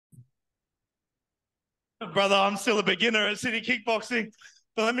Brother, I'm still a beginner at City Kickboxing.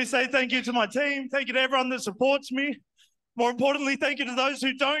 But let me say thank you to my team. Thank you to everyone that supports me. More importantly, thank you to those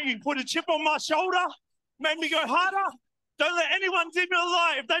who don't. You put a chip on my shoulder, made me go harder. Don't let anyone dim your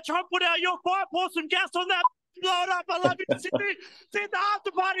light. If they try and put out your fight, pour some gas on that, blow it up. I love you, Sydney. See the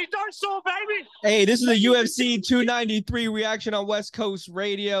after party. Don't stop, baby. Hey, this is a UFC 293 reaction on West Coast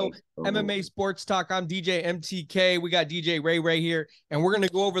Radio, MMA Sports Talk. I'm DJ MTK. We got DJ Ray here, and we're going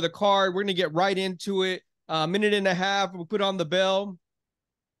to go over the card. We're going to get right into it. A minute and a half. We'll put on the bell.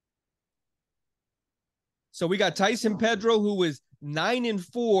 So we got Tyson Pedro, who is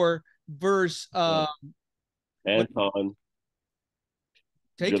 9-4 versus Anton.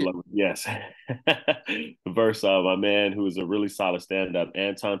 Take it. Yes. Versus my man who is a really solid stand-up,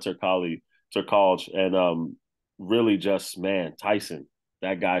 Anton Turkalj, and really just, man, Tyson.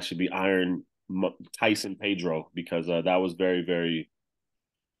 That guy should be Iron Tyson Pedro, because that was very, very,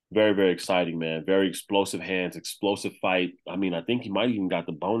 very, very exciting, man. Very explosive hands, explosive fight. I mean, I think he might even got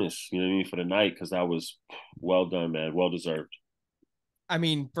the bonus, you know what I mean, for the night, because that was well done, man. Well deserved. I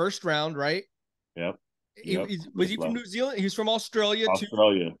mean, first round, right? Yep. Was he from New Zealand? He's from Australia too.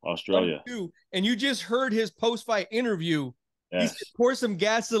 Australia. And you just heard his post-fight interview. Yes. He said, pour some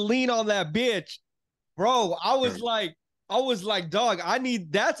gasoline on that bitch. Bro, I was like, dog, I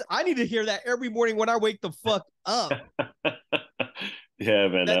need to hear that every morning when I wake the fuck up. Yeah,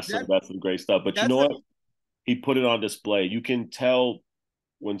 man, that's some great stuff. But you know what? He put it on display. You can tell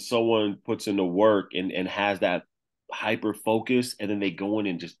when someone puts in the work and has that hyper focus, and then they go in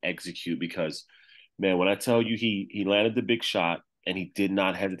and just execute. Because, man, when I tell you he landed the big shot and he did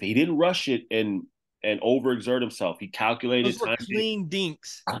not hesitate. He didn't rush it and overexert himself. He calculated. Those were clean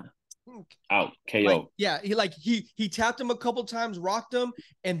dinks. Out KO. He tapped him a couple times, rocked him,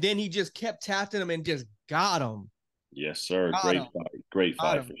 and then he just kept tapping him and just got him. Yes, sir. Great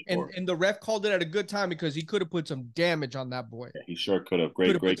fight for sure. And the ref called it at a good time, because he could have put some damage on that boy. Yeah, he sure could have.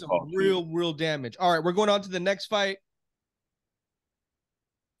 Great call. Real damage. All right, we're going on to the next fight.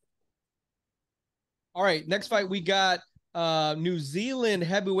 All right, next fight we got New Zealand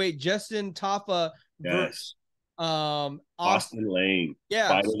heavyweight Justin Tafa versus Austin Lane. Yeah,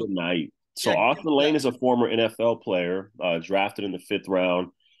 fight of the night. So Austin Lane is a former NFL player, drafted in the 5th round.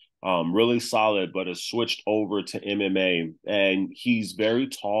 Really solid, but has switched over to MMA, and he's very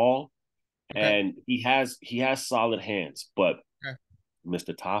tall, and he has solid hands. But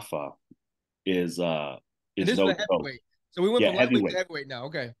Mr. Tafa is no heavyweight. So we went from lightweight to heavyweight now.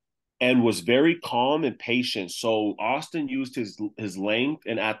 Okay. And was very calm and patient. So Austin used his length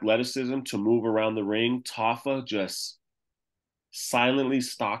and athleticism to move around the ring. Tafa just silently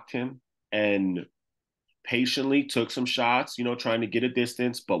stalked him and patiently took some shots, you know, trying to get a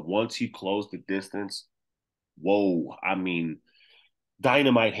distance. But once he closed the distance, whoa, I mean,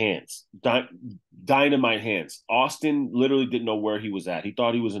 dynamite hands. Dynamite hands. Austin literally didn't know where he was at. He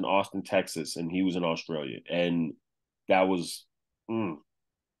thought he was in Austin, Texas, and he was in Australia. And that was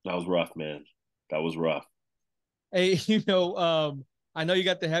rough, man. That was rough. Hey, I know you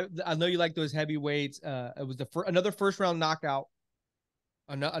got I know you like those heavyweights. It was another first round knockout.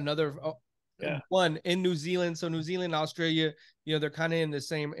 Another one in New Zealand. So New Zealand, Australia, they're kind of in the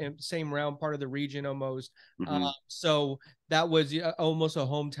same round, part of the region almost. Mm-hmm. So that was almost a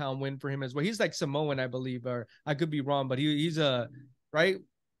hometown win for him as well. He's like Samoan, I believe, or I could be wrong, but he's right.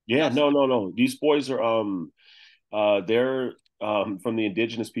 Yeah, no. These boys are they're from the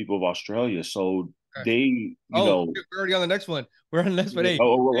indigenous people of Australia. So they, we're already on the next one. We're on the next one. Hey,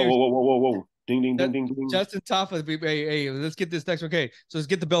 whoa. Ding. Justin Tafa. Hey, let's get this next one. Okay, so let's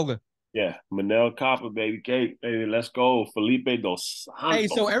get the Belga. Yeah, Manel Copper, baby. Baby, let's go. Felipe dos Santos. Hey,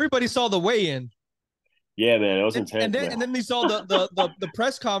 so everybody saw the weigh-in. Yeah, man, it was intense. And then they saw the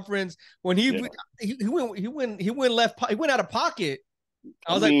press conference when he went left. He went out of pocket.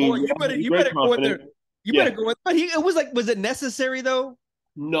 I was like, boy, you better go in there. You better go in. But it was like, was it necessary though?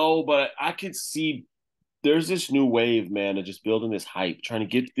 No, but I could see there's this new wave, man, of just building this hype, trying to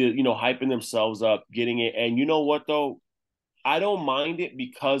get hyping themselves up, getting it. And you know what though? I don't mind it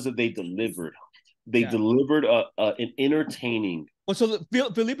because they delivered. They delivered an entertaining. Well, so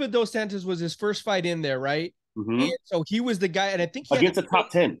Felipe dos Santos was his first fight in there, right? Mm-hmm. And so he was the guy, and I think against the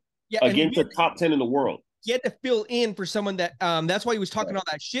top 10. Yeah, against the top 10 in the world. He had to fill in for someone that that's why he was talking all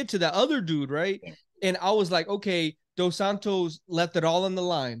that shit to that other dude, right? Yeah. And I was like, okay, Dos Santos left it all on the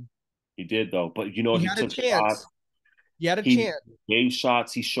line. He did though, but he took a chance. He had a chance. He gave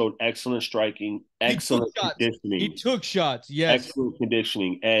shots. He showed excellent striking, excellent conditioning. He took shots. Yes, excellent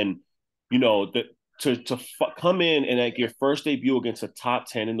conditioning, and to come in and like your first debut against a top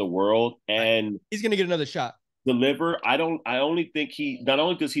 10 in the world, and he's gonna get another shot. deliver. I only think not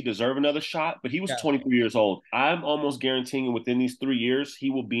only does he deserve another shot, but he was Yeah. 23 years old. I'm almost guaranteeing within these 3 years, he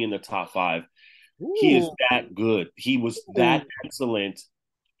will be in the top 5. Ooh. He is that good. He was that excellent.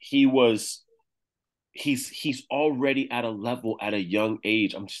 He's already at a level at a young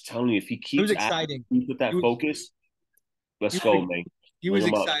age. I'm just telling you, if he It was keeps exciting. with that focus, let's He go, was, man. he Bring was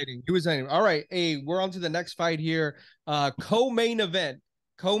him exciting. up. He was exciting. All right. Hey, we're on to the next fight here. Co-main event.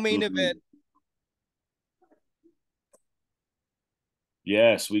 Co-main event.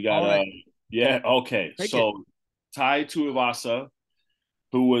 Yes, we got All right. yeah, okay. Take So it. Tai Tuivasa,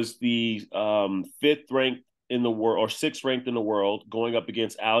 who was the 5th ranked in the world or 6th ranked in the world, going up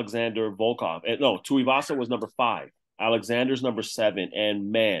against Alexander Volkov. And no, Tuivasa was number 5. Alexander's number 7.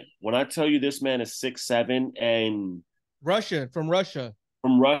 And man, when I tell you this man is 6'7" and From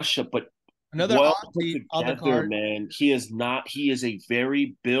Russia. but Another well put Aussie on the together, card. man. He is a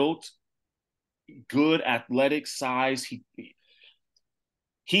very built, good athletic size.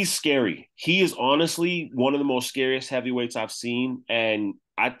 He's scary. He is honestly one of the most scariest heavyweights I've seen. And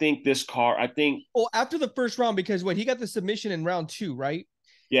I think Well, after the first round, because he got the submission in round 2, right?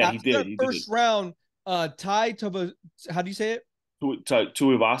 Yeah, after he did. That first round, Tai Tuivasa, how do you say it?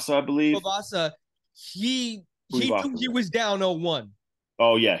 Tuivasa, I believe. Tuivasa, he knew Tuivasa. he was down 0-1.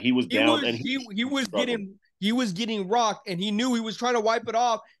 Oh yeah, he was down, and he was getting rocked, and he knew he was trying to wipe it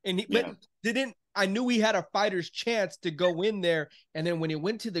off, and but didn't. I knew he had a fighter's chance to go in there, and then when he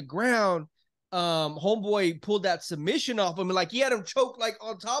went to the ground, homeboy pulled that submission off him, and like he had him choked like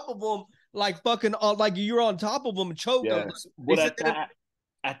on top of him, like fucking like you're on top of him and choked. Yes. But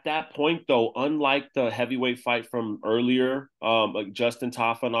at that point though, unlike the heavyweight fight from earlier, like Justin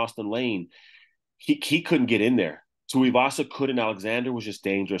Tafa and Austin Lane, he couldn't get in there. Tuivasa couldn't. Alexander was just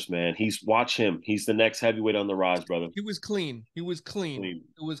dangerous, man. Watch him. He's the next heavyweight on the rise, brother. He was clean. It was clean.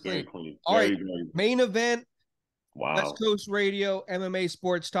 Very clean. All right. Main event. Wow. West Coast Radio, MMA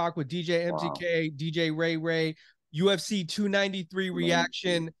Sports Talk with DJ MTK, DJ Ray, UFC 293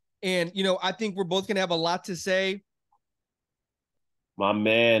 reaction. And, I think we're both going to have a lot to say. My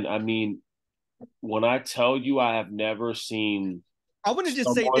man, I mean, when I tell you I have never seen I want to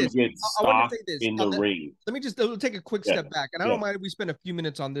just say this. I want to say this in the ring. Let me just take a quick step back, and I don't mind if we spend a few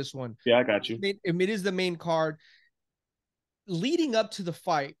minutes on this one. Yeah, I got you. It is the main card. Leading up to the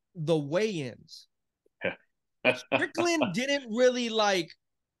fight, the weigh-ins, Strickland didn't really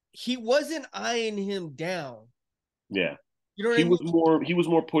he wasn't eyeing him down. Yeah. You know what I mean? He was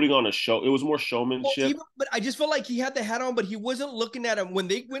more putting on a show. It was more showmanship. But I just felt like he had the hat on, but he wasn't looking at him when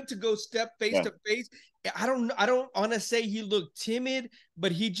they went to go step face to face. I don't want to say he looked timid,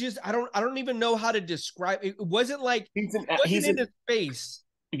 but he just I don't even know how to describe it. It wasn't like he's in his face.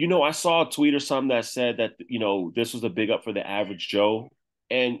 I saw a tweet or something that said that this was a big up for the average Joe,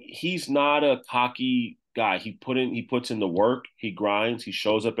 and he's not a cocky guy. He puts in the work. He grinds. He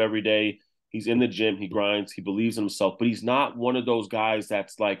shows up every day. He's in the gym. He grinds. He believes in himself. But he's not one of those guys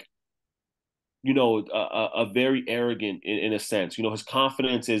that's like, a very arrogant in a sense. His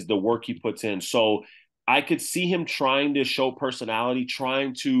confidence is the work he puts in. So I could see him trying to show personality,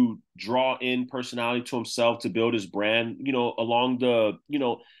 trying to draw in personality to himself to build his brand, along the.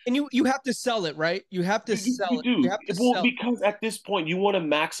 And you have to sell it, right? You have to sell it. You have to sell because at this point, you want to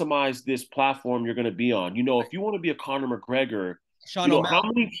maximize this platform you're going to be on. If you want to be a Conor McGregor, how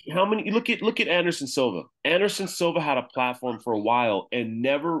many look at Anderson Silva. Anderson Silva had a platform for a while and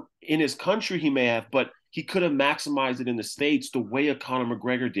never in his country he may have, but he could have maximized it in the States the way a Conor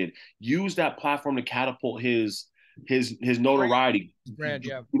McGregor did. Use that platform to catapult his notoriety. Brand,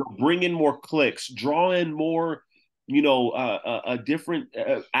 yeah. Bring in more clicks, draw in more, different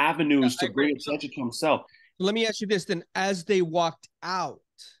avenues to bring attention to himself. Let me ask you this then: as they walked out.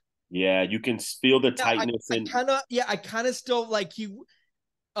 Yeah, you can feel the tightness. I kind of still like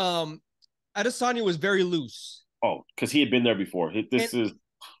Adesanya was very loose. Oh, because he had been there before. It was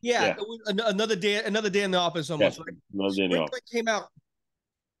another day in the office almost. Yes, right? Another day in the office. Came out.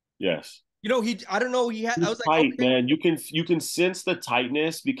 Yes. I don't know. I was tight, like, okay. Man. You can sense the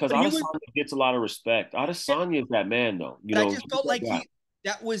tightness because Adesanya gets a lot of respect. Adesanya is that man, though. I just felt like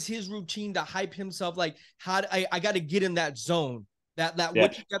that was his routine to hype himself. Like, I got to get in that zone.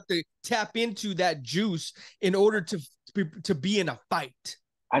 What you have to tap into that juice in order to be in a fight.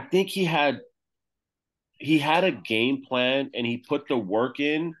 I think he had a game plan and he put the work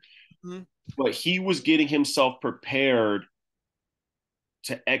in, but he was getting himself prepared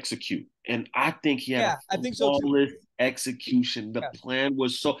to execute. And I think he had a flawless execution. The plan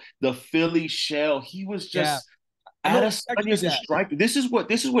was the Philly shell. He was just Adesanya's a striker. This is what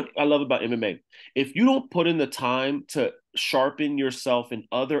I love about MMA. If you don't put in the time to sharpen yourself in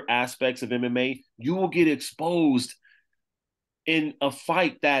other aspects of MMA, you will get exposed in a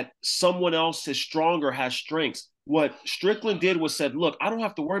fight that someone else is stronger, has strengths. What Strickland did was said, look, I don't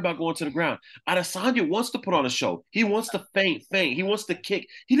have to worry about going to the ground. Adesanya wants to put on a show. He wants to feint. He wants to kick.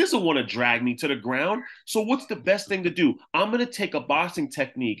 He doesn't want to drag me to the ground. So what's the best thing to do? I'm going to take a boxing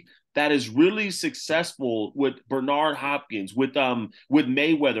technique that is really successful with Bernard Hopkins, with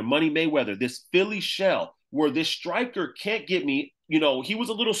Mayweather, Money Mayweather, this Philly shell, where this striker can't get me. You know, he was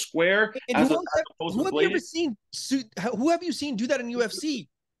a little square. And who have you ever seen? Who have you seen do that in UFC?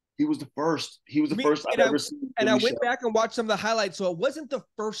 He was the first. He was the first I've ever seen. And I went back and watched some of the highlights. So it wasn't the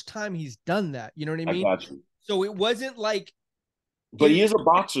first time he's done that. You know what I mean? I got you. So it wasn't like. But he is a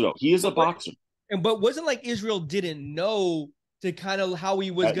boxer, though. He is a boxer. But wasn't like Israel didn't know to kind of how he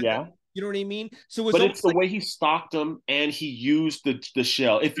was going to. You know what I mean? So it's the way he stalked him and he used the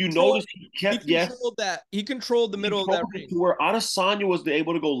shell. If you notice, he controlled the middle of that ring. Where Adesanya was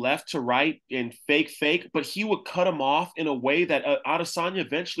able to go left to right and fake, but he would cut him off in a way that Adesanya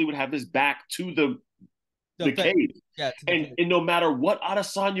eventually would have his back to the cage. Yeah, and no matter what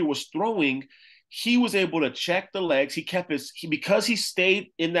Adesanya was throwing, he was able to check the legs. He kept because he stayed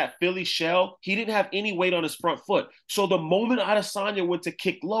in that Philly shell, he didn't have any weight on his front foot. So the moment Adesanya went to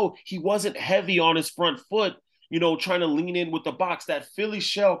kick low, he wasn't heavy on his front foot, you know, trying to lean in with the box. That Philly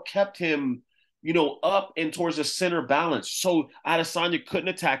shell kept him, you know, up and towards the center balance. So Adesanya couldn't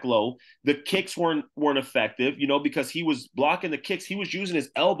attack low. The kicks weren't effective, you know, because he was blocking the kicks. He was using his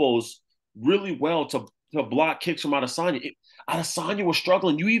elbows really well to block kicks from Adesanya. Adesanya was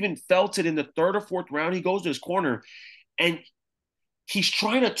struggling. You even felt it in the third or fourth round. He goes to his corner and he's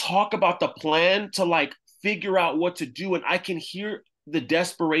trying to talk about the plan to like figure out what to do. And I can hear the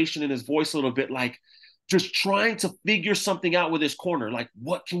desperation in his voice a little bit, like just trying to figure something out with his corner. Like,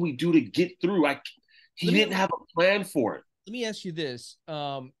 what can we do to get through? He didn't have a plan for it. Let me ask you this.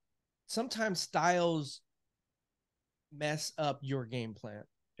 Sometimes styles mess up your game plan.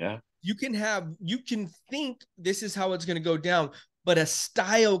 Yeah. You can think this is how it's going to go down, but a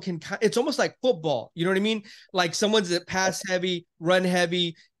style it's almost like football. You know what I mean? Like someone's that pass heavy, run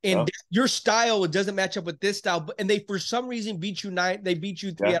heavy, and your style doesn't match up with this style. And they, for some reason, beat you 3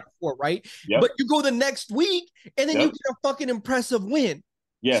 out of 4, right? Yep. But you go the next week and then you get a fucking impressive win.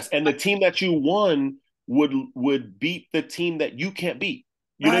 Yes. And the team that you won would beat the team that you can't beat.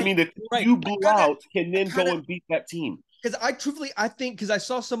 You know what I mean? The team you blew out can then go and beat that team. Because I think because I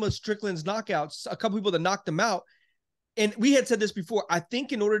saw some of Strickland's knockouts, a couple people that knocked him out, and we had said this before. I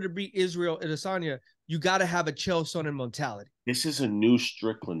think in order to beat Israel Adesanya, you got to have a Chael Sonnen mentality. This is a new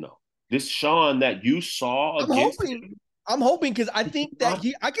Strickland, though. This Sean that you saw I'm hoping because I think that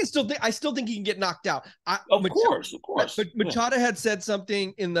I still think he can get knocked out. Of course. But Machado had said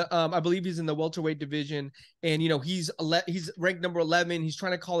something in the I believe he's in the welterweight division, and you know he's ranked number 11. He's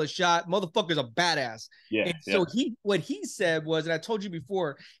trying to call his shot. Motherfucker's a badass. Yeah. So what he said was, and I told you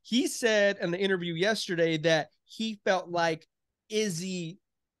before, he said in the interview yesterday that he felt like Izzy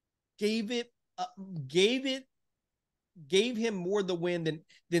gave him more the win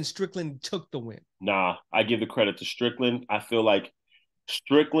than Strickland took the win. Nah, I give the credit to Strickland. I feel like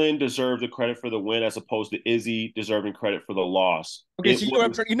Strickland deserved the credit for the win as opposed to Izzy deserving credit for the loss. Okay, so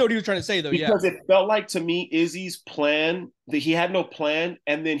you know what he was trying to say, though, because it felt like to me Izzy's plan that he had no plan,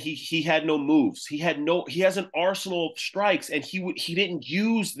 and then he had no moves. He has an arsenal of strikes, and he didn't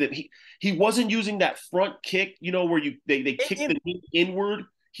use that. He wasn't using that front kick, you know, where they kick the knee inward.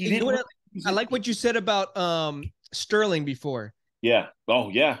 He didn't. I like what you said about Sterling before. Yeah.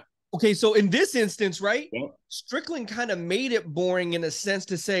 Oh, yeah. Okay, so in this instance, right, Strickland kind of made it boring in a sense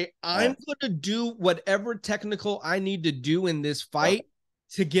to say, I'm going to do whatever technical I need to do in this fight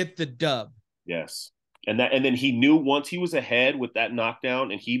to get the dub. Yes. And then he knew once he was ahead with that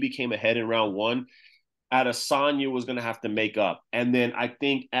knockdown and he became ahead in round 1, Adesanya was going to have to make up. And then I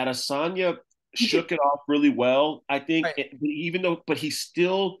think Adesanya shook it off really well. I think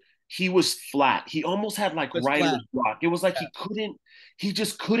he was flat. He almost had like writer's block. It was like he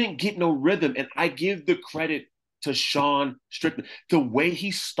just couldn't get no rhythm. And I give the credit to Sean Strickland. The way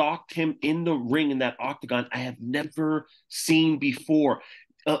he stalked him in the ring in that octagon, I have never seen before.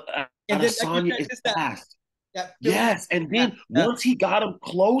 Adesanya is fast. Yes. And then once he got him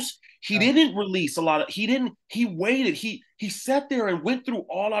close, he didn't release a lot of, he waited. He sat there and went through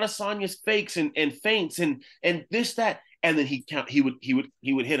all Adesanya's fakes and feints and this, that, and then he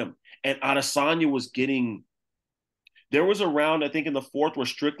would hit him. And Adesanya was there was a round, I think in the 4th, where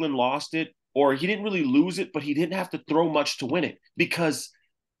Strickland lost it, or he didn't really lose it, but he didn't have to throw much to win it because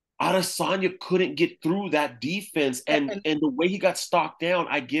Adesanya couldn't get through that defense, and the way he got stalked down,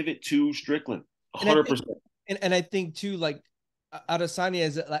 I give it to Strickland, 100%. And I think too, like Adesanya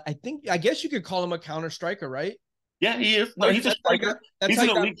is, I guess you could call him a counter striker, right? Yeah, he is. No, he's a striker. He's an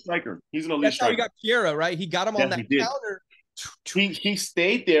elite striker. He's an elite striker. That's how he got Kiera, right? He got him on that counter. He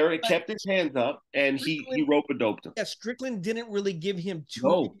stayed there and kept his hands up, and he rope-a-doped him. Yeah, Strickland didn't really give him too.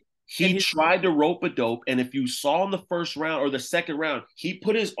 No, he tried to rope-a-dope, and if you saw in the first round or the second round, he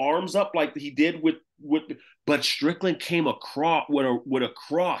put his arms up like he did with but Strickland came across with a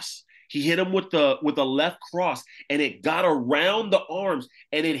cross. He hit him with the left cross, and it got around the arms,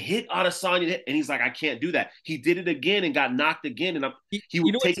 and it hit Adesanya, and he's like, I can't do that. He did it again and got knocked again, and he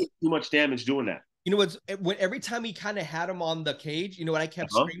was taking too much damage doing that. You know what's every time he kind of had him on the cage, you know what I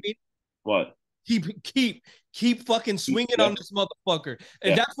kept screaming? What? Keep fucking swinging on this motherfucker.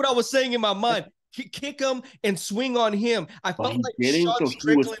 And that's what I was saying in my mind. Kick him and swing on him. I felt like he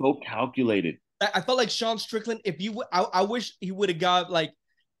was so calculated. I felt like Sean Strickland, if you would, I wish he would have got like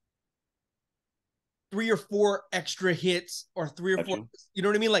 3 or 4 extra hits or 3 or 4, you know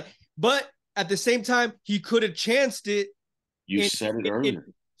what I mean? Like, but at the same time, he could have chanced it. You said it earlier.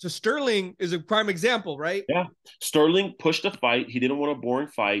 So Sterling is a prime example, right? Yeah. Sterling pushed a fight. He didn't want a boring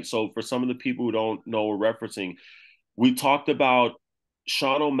fight. So for some of the people who don't know we're referencing, we talked about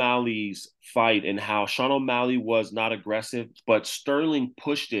Sean O'Malley's fight and how Sean O'Malley was not aggressive, but Sterling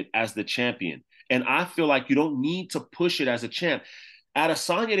pushed it as the champion. And I feel like you don't need to push it as a champ.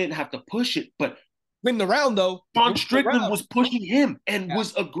 Adesanya didn't have to push it, but win the round, though. Sean Strickland was pushing him and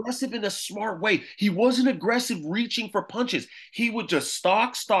was aggressive in a smart way. He wasn't aggressive reaching for punches. He would just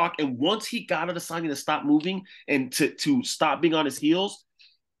stalk, and once he got Adesanya to stop moving and to stop being on his heels,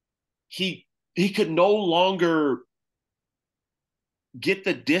 he could no longer get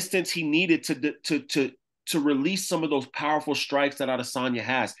the distance he needed to release some of those powerful strikes that Adesanya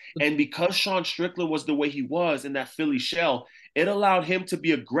has. And because Sean Strickland was the way he was in that Philly shell, it allowed him to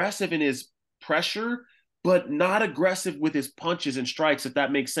be aggressive in his pressure, but not aggressive with his punches and strikes, if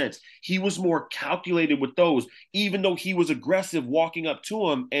that makes sense. He was more calculated with those, even though he was aggressive walking up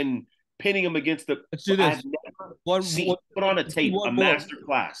to him and pinning him against the. Let's do this. Put on a tape, a master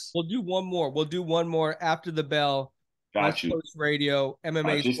class. We'll do one more. We'll do one more after the bell. Got you. Coast Radio,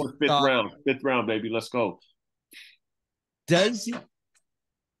 MMA. This is fifth round, baby. Let's go. Does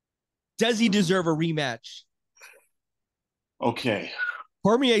he deserve a rematch? Okay.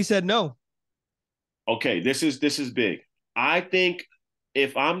 Cormier said no. Okay, this is big. I think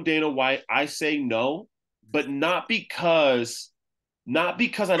if I'm Dana White, I say no, but not because I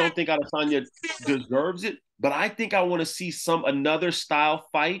don't think Adesanya deserves it, but I think I want to see another style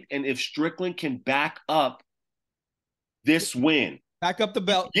fight, and if Strickland can back up this win, back up the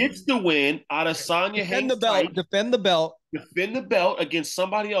belt, gets the win, Adesanya defend the belt against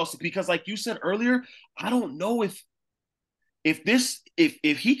somebody else, because like you said earlier, I don't know if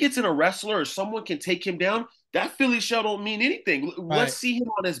he gets in a wrestler or someone can take him down, that Philly shell don't mean anything. Right. Let's see him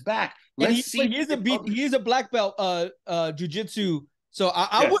on his back. He is a black belt jiu-jitsu. So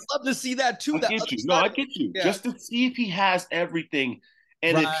I would love to see that too. I get you. Yeah. Just to see if he has everything.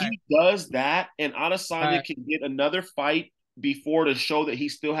 And if he does that and Adesanya can get another fight before to show that he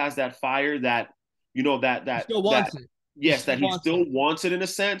still has that fire, that he still wants it. Yes, that he still wants it in a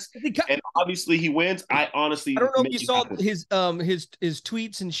sense, and obviously he wins. I don't know if you saw his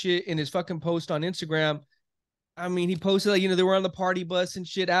tweets and shit in his fucking post on Instagram. I mean, he posted like, they were on the party bus and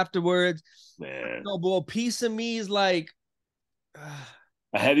shit afterwards. Man, no, but a piece of me is like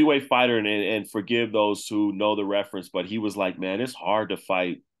a heavyweight fighter, and forgive those who know the reference, but he was like, man, it's hard to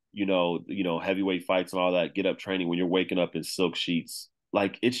fight, heavyweight fights and all that get up training when you're waking up in silk sheets.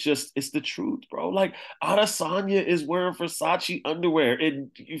 Like, it's the truth, bro. Like, Adesanya is wearing Versace underwear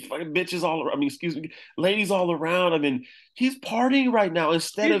and you fucking bitches all around. I mean, excuse me, ladies all around. I mean, he's partying right now he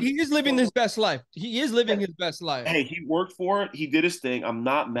is living his best life. He is living his best life. Hey, he worked for it. He did his thing. I'm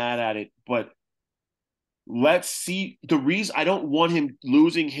not mad at it, but let's see. The reason I don't want him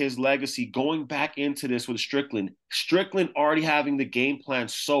losing his legacy going back into this with Strickland already having the game plan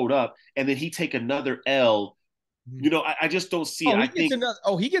sewed up, and then he take another L. I just don't see it. He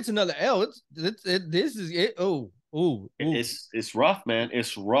gets another L. This is it. It's rough, man.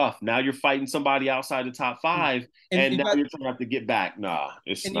 It's rough. Now you're fighting somebody outside the top 5, and now you're trying to have to get back. Nah,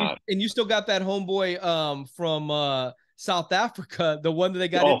 it's not. And you still got that homeboy from South Africa, the one that they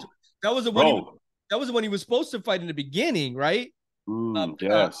got into. That was the one. That was the one he was supposed to fight in the beginning, right?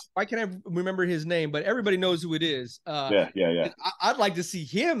 Yes. Why can't I remember his name? But everybody knows who it is. Yeah. I'd like to see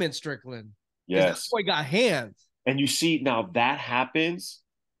him in Strickland. Yes. That boy got hands. And you see, now that happens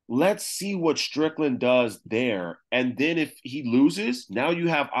let's see what Strickland does there. And then if he loses, now you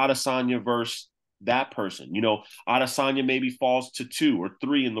have Adesanya versus that person. You know, Adesanya maybe falls to 2 or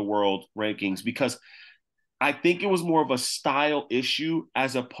 3 in the world rankings, because I think it was more of a style issue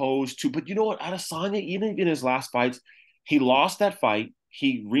as opposed to, but you know what? Adesanya, even in his last fights, he lost that fight.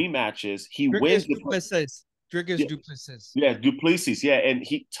 He rematches. He wins the Duplessis. yeah, Duplessis. Yeah, Duplessis. Yeah, and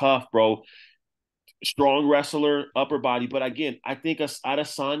he tough, bro. Strong wrestler, upper body. But again, I think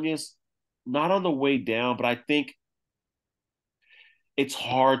Adesanya's not on the way down, but I think it's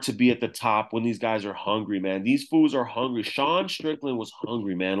hard to be at the top when these guys are hungry, man. These fools are hungry. Sean Strickland was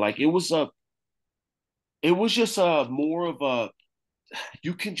hungry, man. Like it was just a more of a,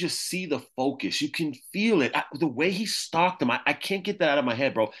 you can just see the focus. You can feel it. The way he stalked him, I can't get that out of my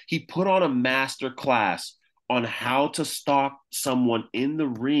head, bro. He put on a master class on how to stalk someone in the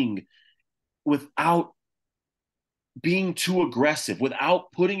ring without being too aggressive,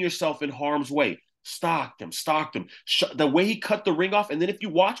 without putting yourself in harm's way. Stalked him. The way he cut the ring off. And then if you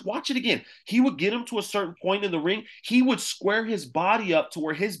watch it again, he would get him to a certain point in the ring. He would square his body up to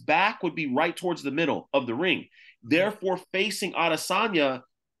where his back would be right towards the middle of the ring, therefore facing Adesanya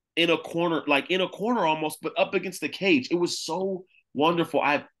in a corner almost, but up against the cage. It was so wonderful.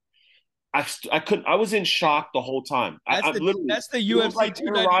 I couldn't. I was in shock the whole time. That's the UFC like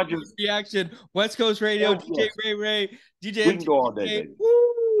 290 reaction. West Coast Radio, DJ Ray, DJ we can go all day, baby. Woo!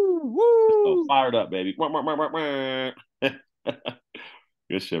 So fired up, baby.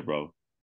 Good shit, bro.